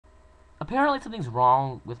apparently something's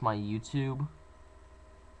wrong with my YouTube.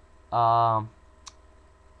 Um,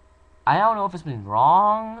 I don't know if it's been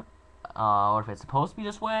wrong, or if it's supposed to be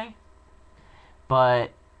this way,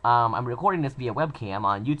 but I'm recording this via webcam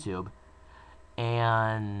on YouTube,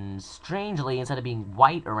 and strangely, instead of being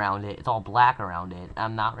white around it, it's all black around it.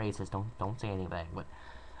 I'm not racist. Don't say anything, but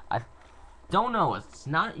I don't know. It's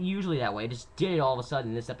not usually that way. I just did it all of a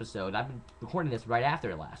sudden in this episode. I've been recording this right after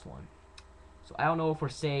the last one, so I don't know if we're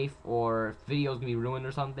safe or if the video's gonna be ruined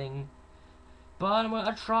or something. But I'm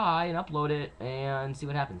gonna try and upload it and see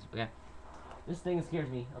what happens. Okay. This thing scares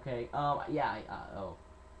me. Okay. Yeah. Oh.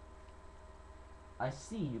 I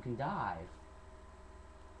see. You can dive.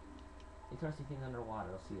 Interesting things underwater.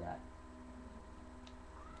 I'll see that.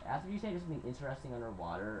 After you say there's something interesting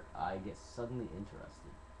underwater, I get suddenly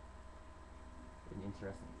interested in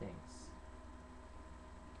interesting things.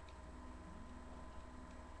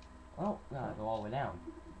 Oh, no, I go all the way down.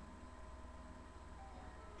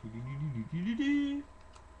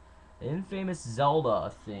 The infamous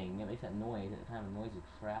Zelda thing. It makes that noise. It kind of annoys the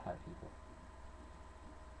crap out of people.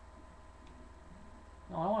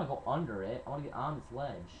 No, I don't want to go under it. I want to get on this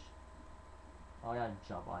ledge. Oh, I gotta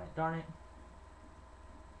jump on it. Darn it.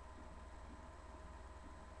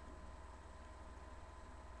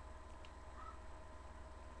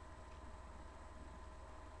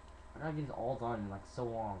 I gotta get this all done in like so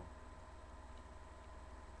long.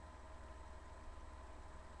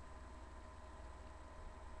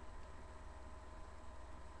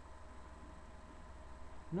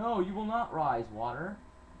 No, you will not rise, water.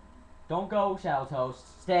 Don't go, Shadow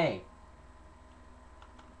Toast. Stay.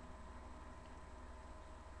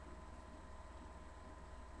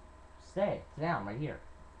 Stay. Sit down, right here.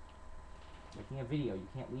 Making a video. You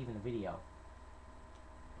can't leave in the video.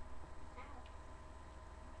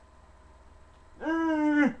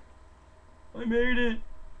 I made it.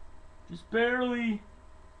 Just barely.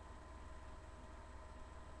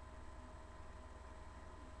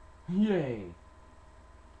 Yay.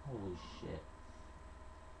 Holy shit.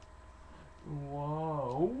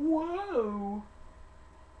 Whoa. Whoa.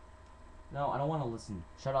 No, I don't want to listen.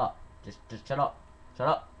 Shut up. Just shut up. Shut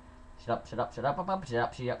up. Shut up, shut up, shut up, up, shut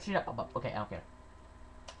up, shut up, shut up, up. Okay, I don't care.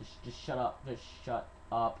 Just shut up. Just shut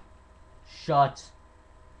up. Shut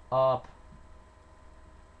up.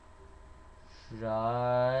 Shut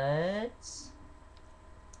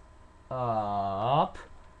up.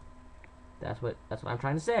 That's what I'm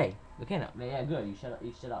trying to say. Okay, no, yeah, good. You shut up.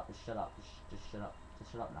 You shut up. Just shut up. Just shut up.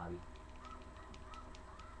 Just shut up, Navi.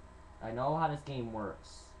 I know how this game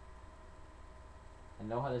works. I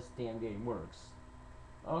know how this damn game works.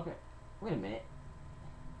 Okay. Wait a minute.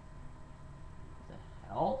 What the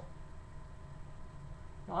hell?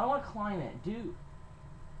 No, I don't want to climb it, dude.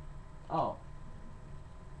 Oh.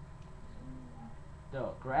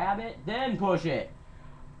 So, grab it, then push it.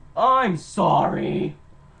 I'm sorry.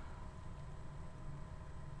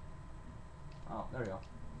 Oh, there we go.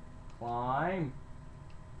 Climb.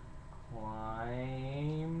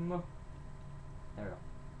 Climb. There we go.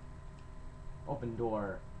 Open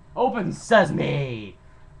door. Open sesame!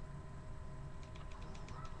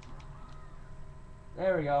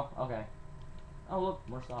 There we go. Okay. Oh, look.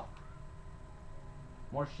 More stuff.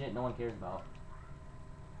 More shit no one cares about.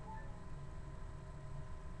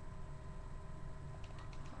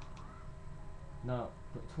 No,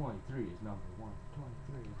 but 23 is number one.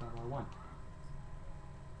 23 is number one.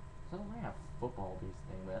 So I don't really have a football-based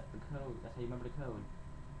thing, but that's the code. That's how you remember the code.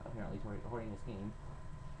 Apparently, according to this game.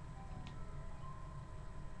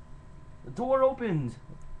 The door opened!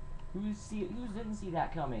 Who didn't see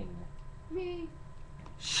that coming? Me.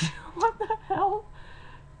 What the hell?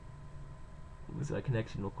 Let me see that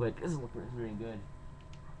connection real quick. This is looking really good.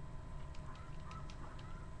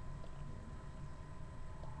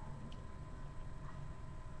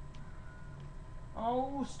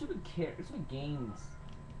 Oh, stupid games.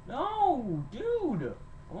 No, dude!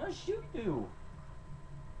 I want to shoot you.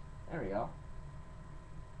 There we go.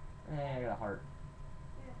 Hey, I got a heart.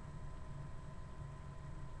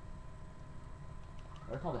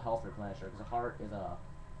 They're called a health replenisher because a heart is a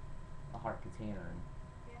heart container.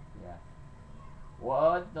 Yeah.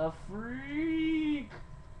 What the freak?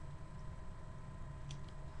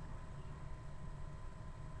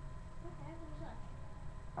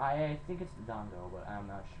 I think it's the Dongo, but I'm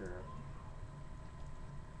not sure.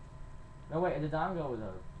 No, wait, the Dongo is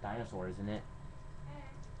a dinosaur, isn't it?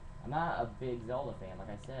 I'm not a big Zelda fan, like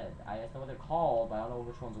I said. I just know what they're called, but I don't know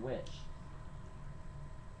which one's which.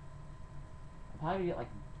 I'll probably get,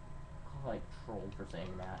 like trolled for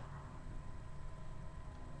saying that.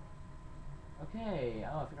 Okay,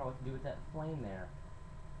 oh, I figured out what to do with that flame there.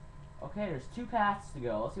 Okay, there's 2 paths to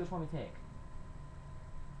go. Let's see which one we take.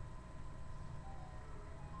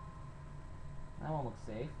 That one looks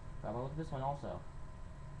safe. But I'm gonna look at this one also.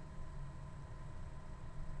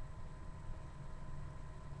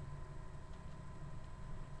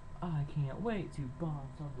 I can't wait to bomb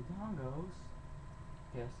some of the Congos.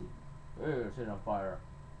 Okay, let's see. Hey, it's on fire.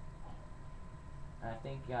 I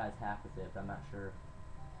think, yeah, it's hacked with it, but I'm not sure.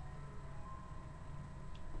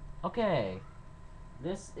 Okay.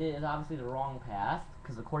 This is obviously the wrong path,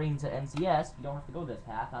 because according to NCS, you don't have to go this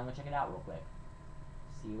path. I'm gonna check it out real quick.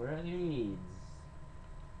 See where it leads.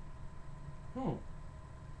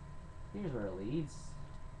 Here's where it leads.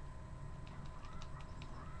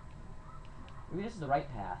 Maybe this is the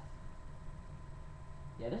right path.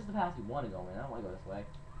 Yeah, this is the path you want to go in. I don't want to go this way.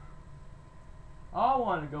 I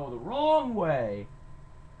want to go the wrong way.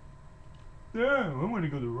 Damn, I want to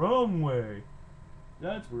go the wrong way.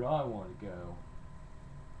 That's where I want to go.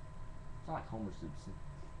 It's not like Homer Simpson.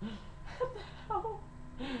 What the hell?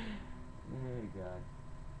 Oh god.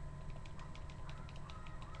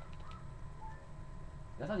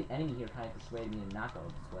 That's how the enemy here kind of persuaded me to not go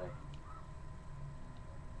this way.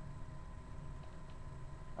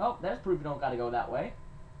 Oh, there's proof you don't gotta go that way.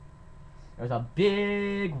 There's a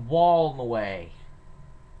big wall in the way.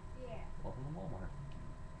 Yeah. Welcome to Walmart.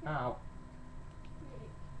 Ow.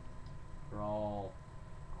 Crawl.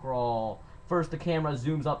 Crawl. First the camera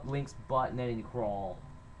zooms up Link's butt, and then he crawl.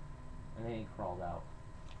 And then he crawls out.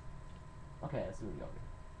 Okay, let's see where we go here.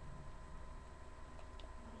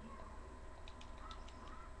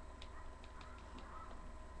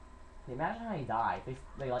 Okay, imagine how you die. If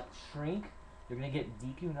they like shrink, you're gonna get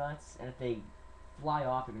DQ nuts, and if they fly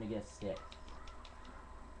off, you're gonna get a stick.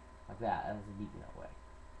 Like that. That's a DQ nut way.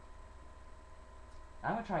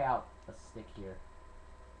 I'm gonna try out a stick here.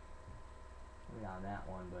 Maybe not on that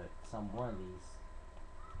one, but one of these.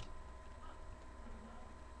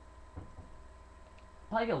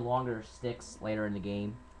 Probably get longer sticks later in the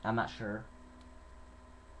game. I'm not sure.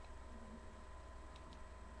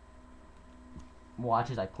 Watch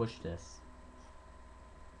as I push this.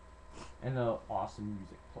 And the awesome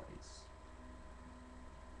music plays.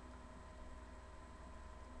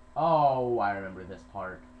 Oh, I remember this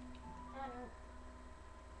part.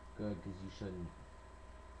 Good, because you shouldn't.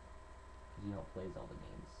 Because you don't play Zelda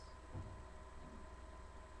games.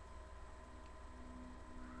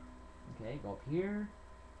 Okay, go up here.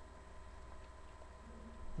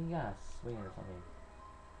 I think you gotta swing it or something.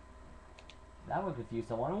 That would confuse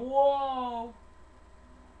someone. Whoa!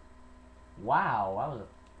 Wow, that was a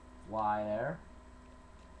fly there.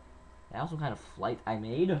 That was some kind of flight I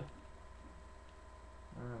made. Where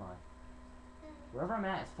am I? Wherever I'm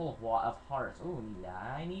at, it's full of hearts. Oh, I need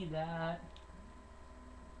that. I need that.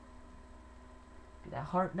 Get that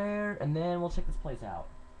heart there, and then we'll check this place out.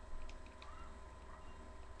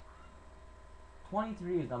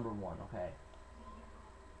 23 is number 1, okay.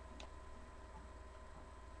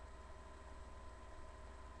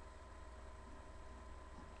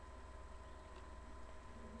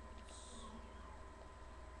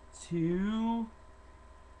 Two,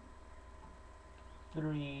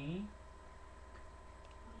 3,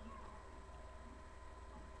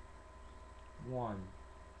 1.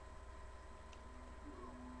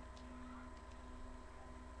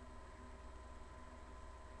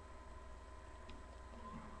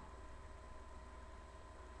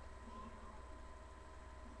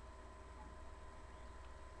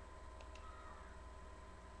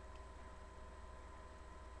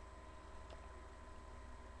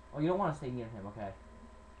 Oh, you don't want to stay near him, okay.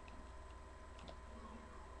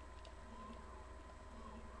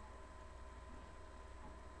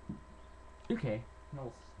 Okay.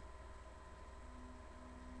 No.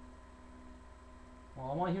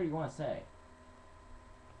 Well, I want to hear what you want to say.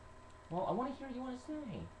 Well, I want to hear what you want to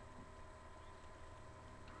say.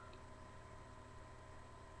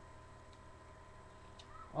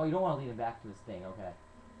 Oh, you don't want to lead him back to this thing, okay.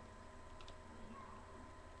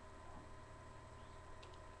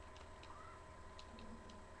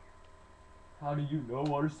 How do you know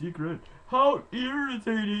our secret? How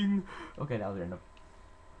irritating! Okay, that was random.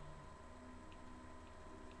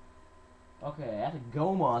 Okay, that's a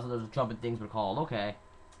Goma, so those jumping things were called. Okay.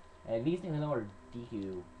 And these things I know are DQ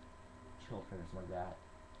children or something like that.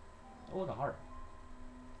 Oh, look, a heart.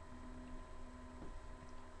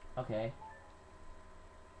 Okay.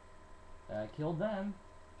 I killed them.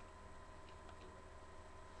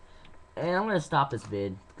 And I'm gonna stop this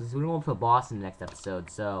vid, because we won't put boss in the next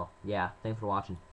episode, so, yeah, thanks for watching.